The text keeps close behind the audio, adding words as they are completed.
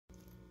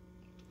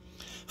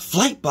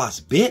Flight boss,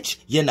 bitch.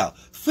 You know,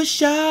 for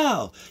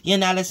sure. You're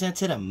not listening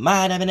to the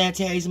Mind of an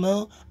Antares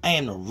Moon. I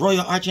am the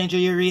Royal Archangel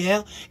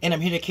Uriel, and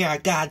I'm here to carry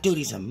out God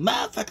duties and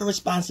motherfucking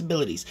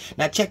responsibilities.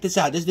 Now, check this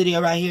out. This video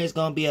right here is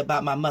going to be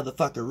about my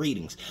motherfucker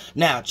readings.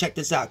 Now, check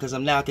this out, because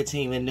I'm now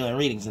continuing doing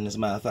readings in this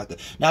motherfucker.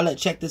 Now, look,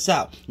 check this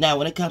out. Now,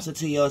 when it comes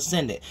to your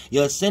ascendant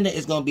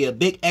is going to be a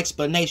big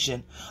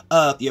explanation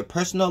of your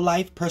personal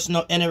life,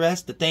 personal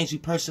interests, the things you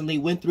personally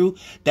went through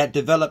that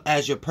develop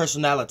as your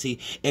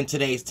personality in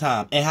today's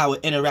time, and how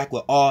it interact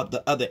with all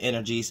the other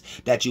energies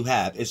that you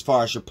have as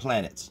far as your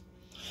planets.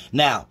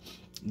 Now,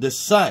 the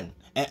sun,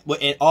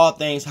 and all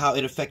things, how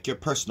it affect your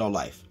personal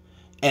life,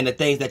 and the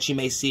things that you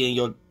may see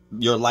in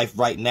your life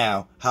right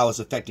now, how it's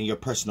affecting your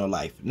personal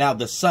life. Now,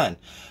 the sun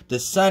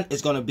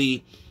is going to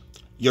be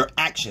your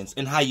actions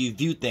and how you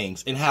view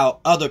things and how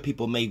other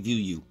people may view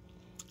you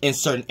in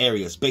certain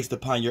areas based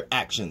upon your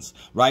actions,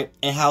 right?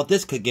 And how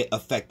this could get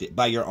affected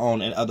by your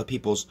own and other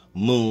people's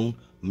moon,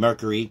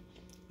 Mercury,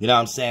 you know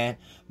what I'm saying?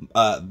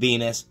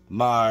 Venus,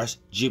 Mars,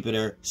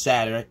 Jupiter,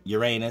 Saturn,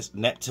 Uranus,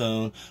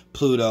 Neptune,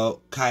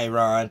 Pluto,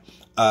 Chiron,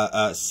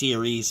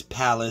 Ceres,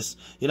 Pallas,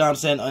 you know what I'm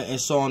saying? And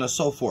so on and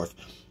so forth.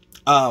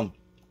 Now,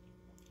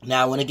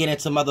 when I get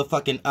into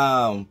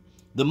motherfucking,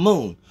 the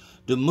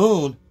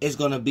moon is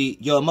going to be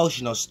your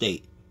emotional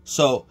state.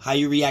 So, how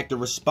you react or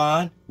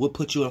respond will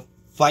put you in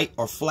fight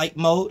or flight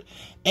mode,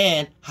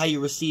 and how you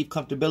receive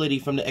comfortability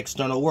from the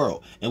external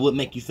world and what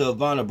make you feel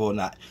vulnerable or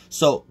not.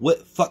 So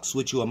what fucks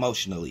with you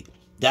emotionally?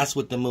 That's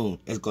what the moon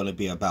is going to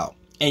be about.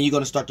 And you're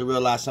going to start to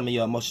realize some of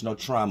your emotional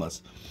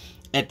traumas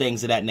and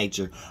things of that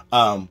nature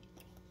going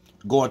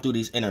through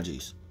these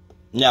energies.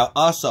 Now,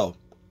 also,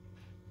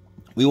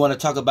 we want to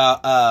talk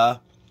about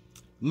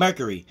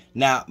Mercury.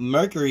 Now,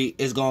 Mercury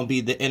is going to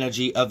be the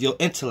energy of your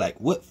intellect.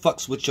 What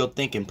fucks with your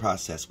thinking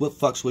process? What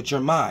fucks with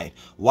your mind?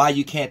 Why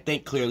you can't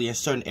think clearly in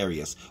certain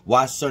areas?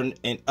 Why certain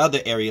in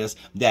other areas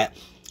that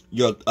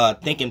your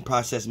thinking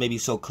process may be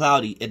so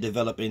cloudy, it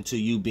develop into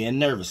you being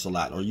nervous a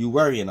lot or you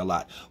worrying a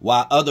lot.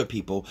 Why other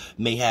people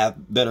may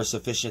have better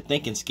sufficient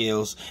thinking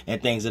skills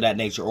and things of that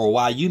nature, or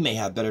why you may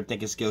have better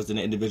thinking skills than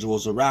the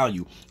individuals around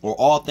you, or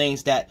all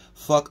things that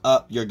fuck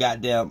up your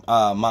goddamn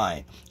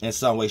mind in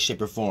some way,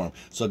 shape, or form.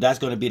 So that's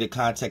going to be the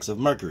context of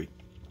Mercury.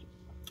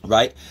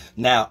 Right?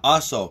 Now,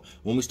 also,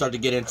 when we start to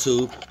get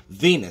into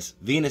Venus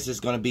is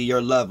going to be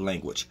your love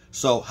language.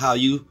 So how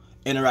you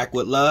interact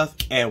with love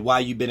and why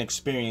you've been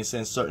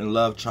experiencing certain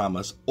love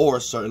traumas or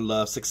certain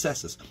love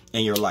successes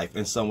in your life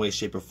in some way,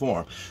 shape, or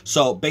form.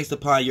 So based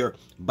upon your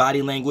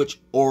body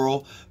language,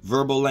 oral,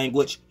 verbal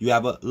language, you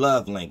have a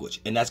love language,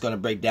 and that's going to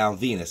break down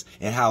Venus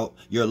and how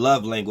your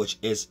love language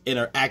is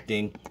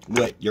interacting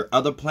with your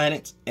other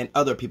planets and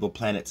other people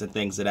planets and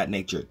things of that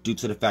nature due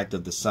to the fact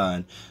of the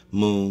sun,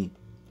 moon,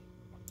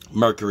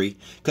 Mercury.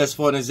 Because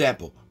for an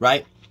example,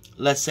 right,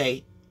 let's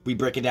say we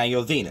breaking down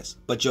your Venus,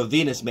 but your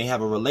Venus may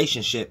have a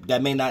relationship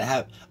that may not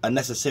have a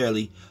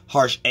necessarily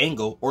harsh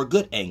angle or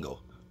good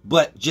angle,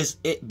 but just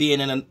it being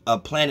in a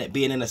planet,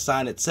 being in a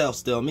sign itself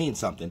still means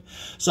something.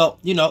 So,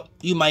 you know,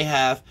 you might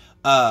have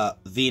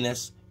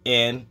Venus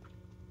in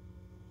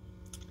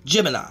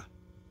Gemini,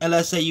 and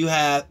let's say you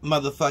have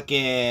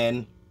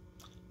motherfucking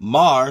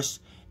Mars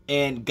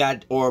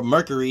and or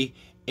Mercury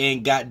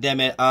and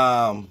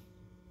goddammit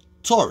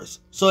Taurus.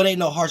 So it ain't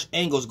no harsh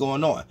angles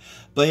going on.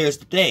 But here's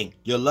the thing.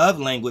 Your love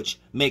language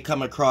may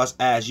come across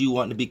as you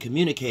wanting to be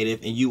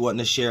communicative and you wanting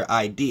to share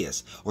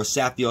ideas or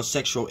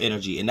sapiosexual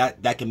energy. And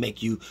that can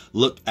make you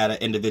look at an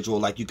individual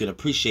like you can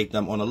appreciate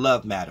them on a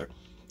love matter.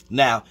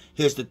 Now,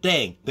 here's the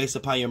thing. Based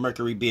upon your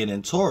Mercury being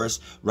in Taurus,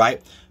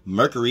 right?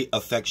 Mercury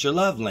affects your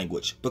love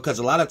language. Because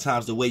a lot of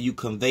times the way you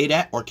convey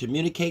that or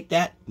communicate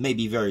that may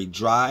be very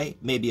dry,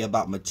 maybe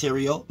about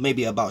material,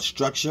 maybe about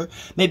structure,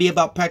 maybe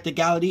about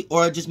practicality,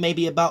 or just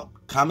maybe about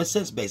common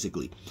sense,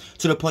 basically,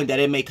 to the point that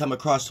it may come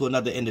across to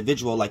another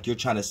individual like you're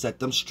trying to set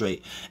them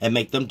straight and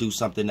make them do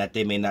something that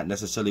they may not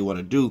necessarily want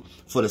to do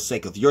for the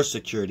sake of your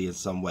security in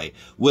some way.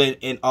 When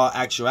in all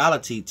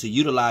actuality, to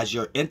utilize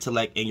your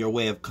intellect and your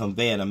way of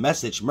conveying a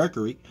message,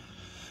 Mercury,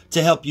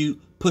 to help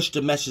you push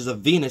the message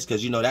of Venus,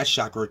 because you know that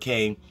chakra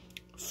came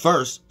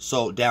first,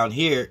 so down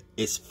here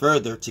it's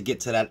further to get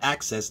to that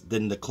access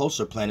than the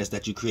closer planets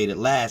that you created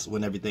last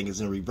when everything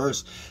is in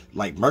reverse,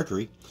 like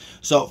Mercury.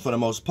 So for the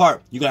most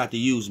part, you're gonna have to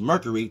use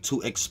Mercury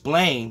to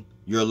explain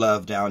your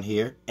love down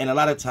here, and a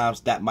lot of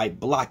times that might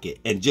block it.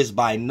 And just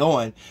by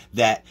knowing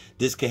that,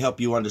 this can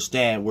help you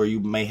understand where you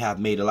may have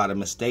made a lot of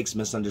mistakes,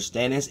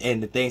 misunderstandings,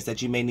 and the things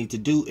that you may need to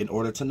do in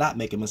order to not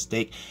make a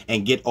mistake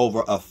and get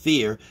over a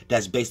fear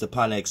that's based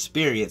upon an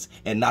experience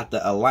and not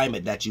the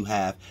alignment that you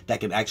have that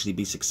can actually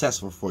be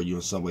successful for you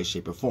in some way,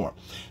 shape, or form.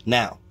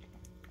 Now,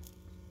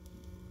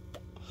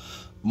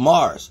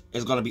 Mars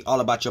is going to be all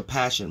about your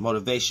passion,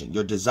 motivation,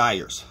 your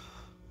desires.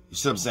 You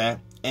see what I'm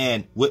saying?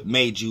 And what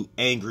made you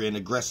angry and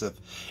aggressive,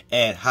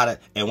 and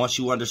and once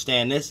you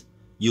understand this,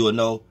 you will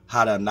know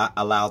how to not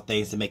allow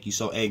things to make you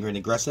so angry and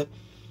aggressive.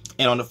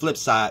 And on the flip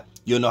side,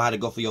 you'll know how to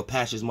go for your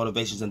passions,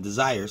 motivations, and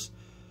desires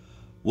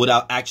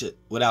without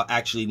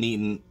actually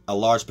needing a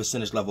large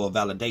percentage level of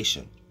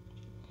validation.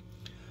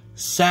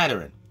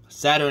 Saturn.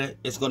 Saturn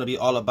is going to be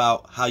all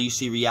about how you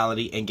see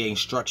reality and gain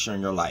structure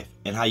in your life,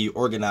 and how you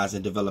organize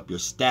and develop your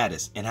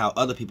status, and how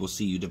other people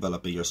see you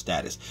developing your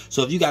status.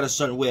 So if you got a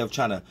certain way of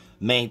trying to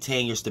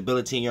maintain your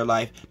stability in your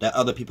life that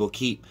other people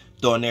keep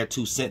throwing their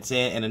 2 cents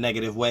in a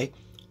negative way,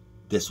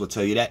 this will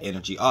tell you that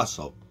energy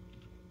also.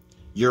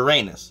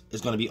 Uranus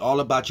is going to be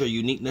all about your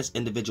uniqueness,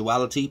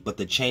 individuality, but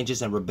the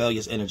changes and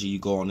rebellious energy you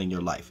go on in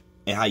your life,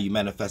 and how you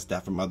manifest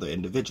that from other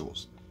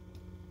individuals.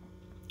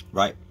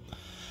 Right?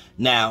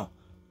 Now,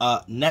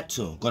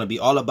 Neptune, going to be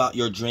all about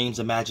your dreams,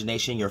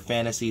 imagination, your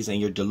fantasies, and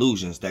your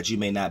delusions that you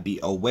may not be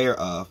aware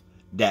of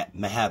that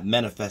may have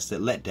manifested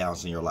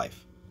letdowns in your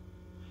life.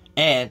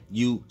 And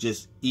you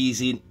just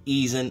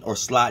easing or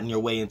sliding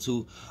your way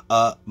into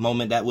a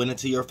moment that went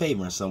into your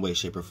favor in some way,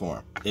 shape, or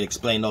form. It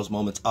explained those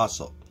moments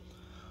also.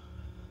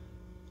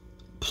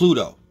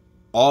 Pluto,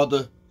 all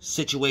the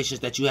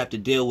situations that you have to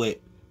deal with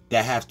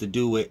that have to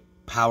do with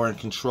power and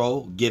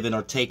control, given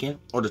or taken,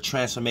 or the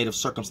transformative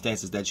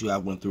circumstances that you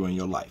have went through in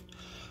your life.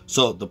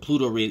 So the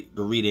Pluto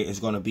reading is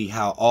going to be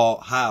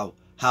how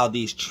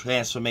these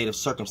transformative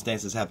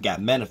circumstances have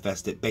got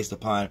manifested based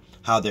upon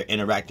how they're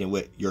interacting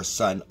with your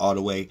sun all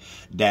the way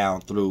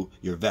down through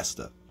your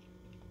Vesta.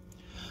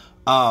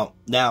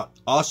 Now,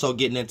 also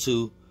getting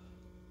into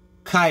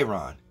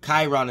Chiron.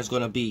 Chiron is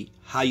going to be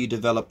how you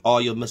develop all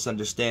your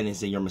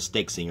misunderstandings and your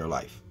mistakes in your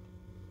life.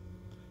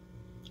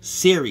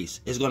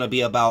 Ceres is going to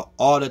be about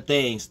all the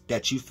things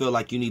that you feel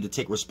like you need to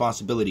take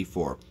responsibility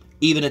for,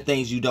 even the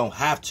things you don't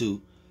have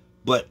to,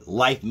 but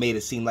life made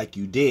it seem like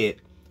you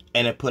did,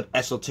 and it put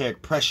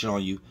esoteric pressure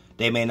on you.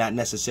 They may not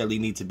necessarily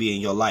need to be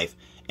in your life,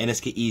 and this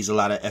could ease a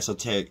lot of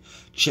esoteric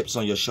chips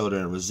on your shoulder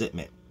and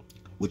resentment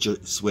with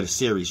a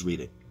Ceres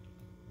reading.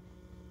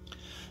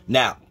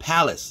 Now,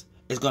 Pallas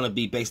is going to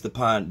be based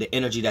upon the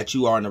energy that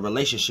you are in a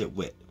relationship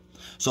with.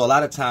 So a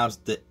lot of times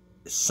the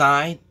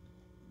sign,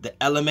 the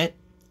element,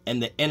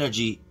 and the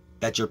energy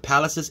that your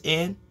Pallas is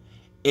in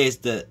is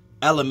the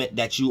element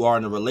that you are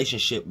in a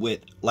relationship with,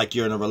 like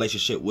you're in a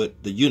relationship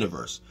with the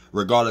universe,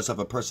 regardless of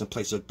a person,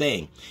 place, or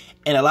thing.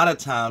 And a lot of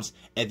times,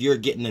 if you're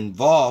getting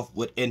involved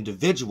with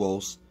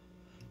individuals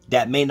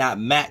that may not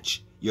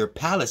match your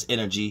Pallas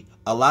energy,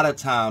 a lot of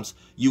times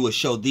you will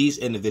show these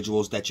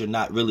individuals that you're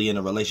not really in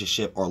a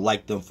relationship or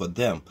like them for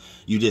them.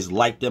 You just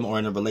like them or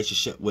in a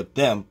relationship with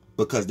them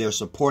because they're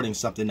supporting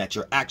something that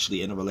you're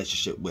actually in a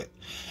relationship with.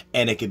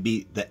 And it could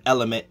be the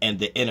element and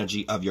the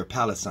energy of your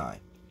Pallas sign.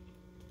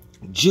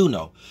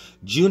 Juno.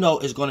 Juno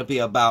is going to be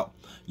about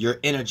your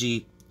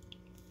energy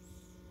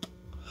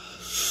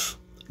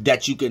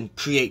that you can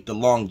create the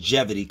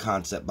longevity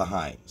concept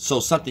behind.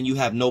 So something you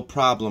have no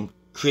problem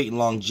creating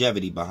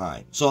longevity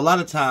behind. So a lot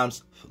of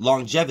times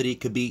longevity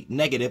could be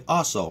negative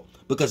also,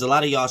 because a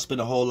lot of y'all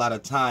spend a whole lot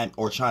of time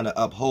or trying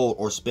to uphold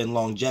or spend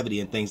longevity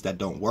in things that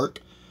don't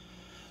work.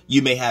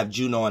 You may have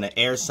Juno in an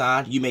air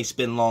sign. You may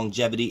spend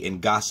longevity in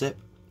gossip.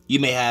 You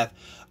may have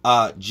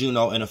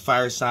Juno in a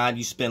fire sign.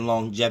 You spend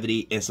longevity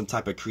in some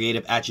type of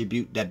creative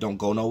attribute that don't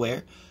go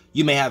nowhere.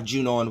 You may have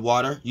Juno in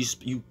water.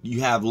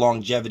 You have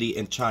longevity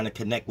in trying to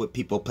connect with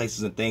people,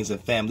 places, and things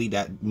and family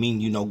that mean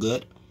you no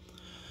good.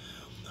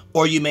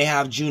 Or you may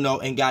have Juno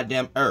in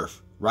goddamn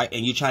earth, right?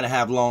 And you're trying to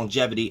have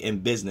longevity in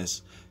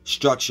business,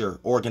 structure,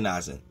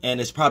 organizing. And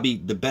it's probably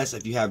the best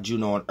if you have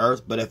Juno on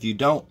earth, but if you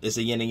don't, it's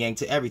a yin and yang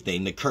to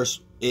everything. The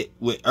curse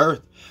with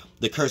earth,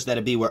 the curse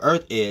that'll be with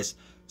earth is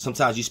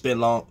sometimes you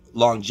spend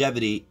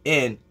longevity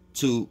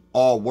into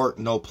all work,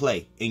 no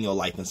play in your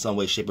life in some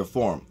way, shape, or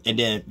form. And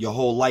then your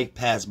whole life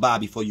passed by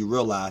before you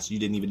realize you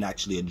didn't even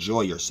actually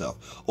enjoy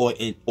yourself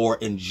or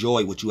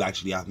enjoy what you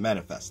actually have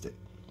manifested.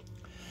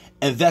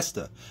 And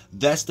Vesta.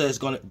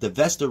 The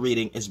Vesta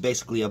reading is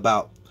basically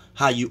about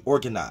how you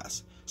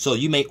organize. So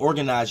you may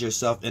organize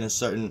yourself in a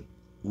certain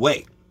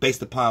way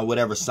based upon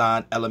whatever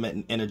sign, element,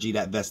 and energy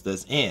that Vesta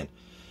is in.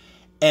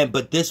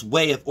 But this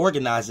way of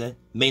organizing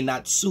may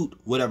not suit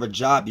whatever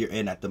job you're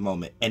in at the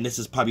moment. And this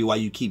is probably why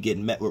you keep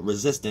getting met with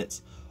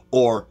resistance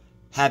or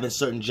having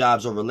certain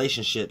jobs or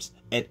relationships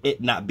and it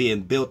not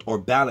being built or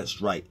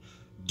balanced right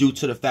due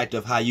to the fact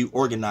of how you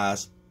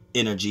organize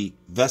energy,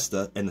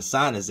 Vesta, and the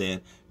sign is in,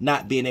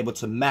 not being able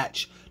to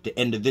match the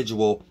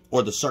individual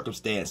or the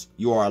circumstance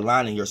you are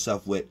aligning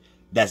yourself with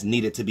that's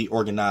needed to be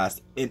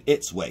organized in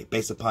its way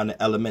based upon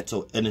the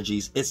elemental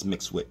energies it's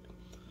mixed with.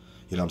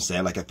 You know what I'm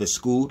saying? Like if it's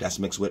school, that's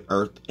mixed with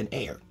earth and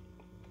air.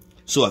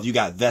 So if you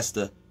got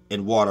Vesta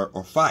in water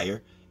or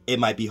fire, it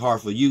might be hard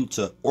for you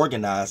to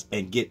organize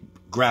and get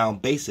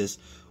ground basis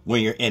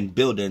when you're in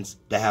buildings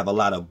that have a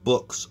lot of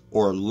books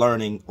or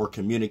learning or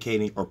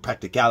communicating or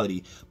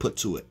practicality put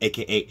to it,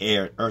 aka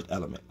air and earth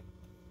element.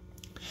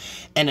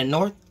 And the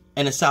north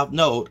and the south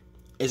node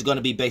is going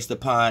to be based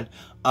upon,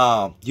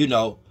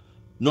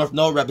 north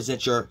node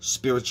represents your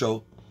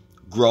spiritual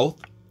growth.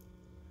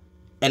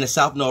 And the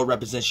south node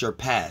represents your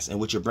past and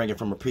what you're bringing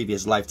from a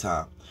previous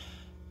lifetime.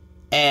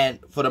 And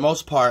for the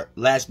most part,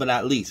 last but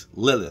not least,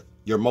 Lilith,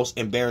 your most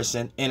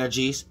embarrassing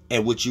energies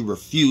and what you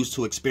refuse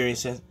to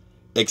experience,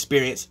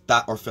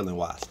 thought or feeling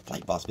wise.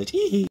 Flight boss, bitch.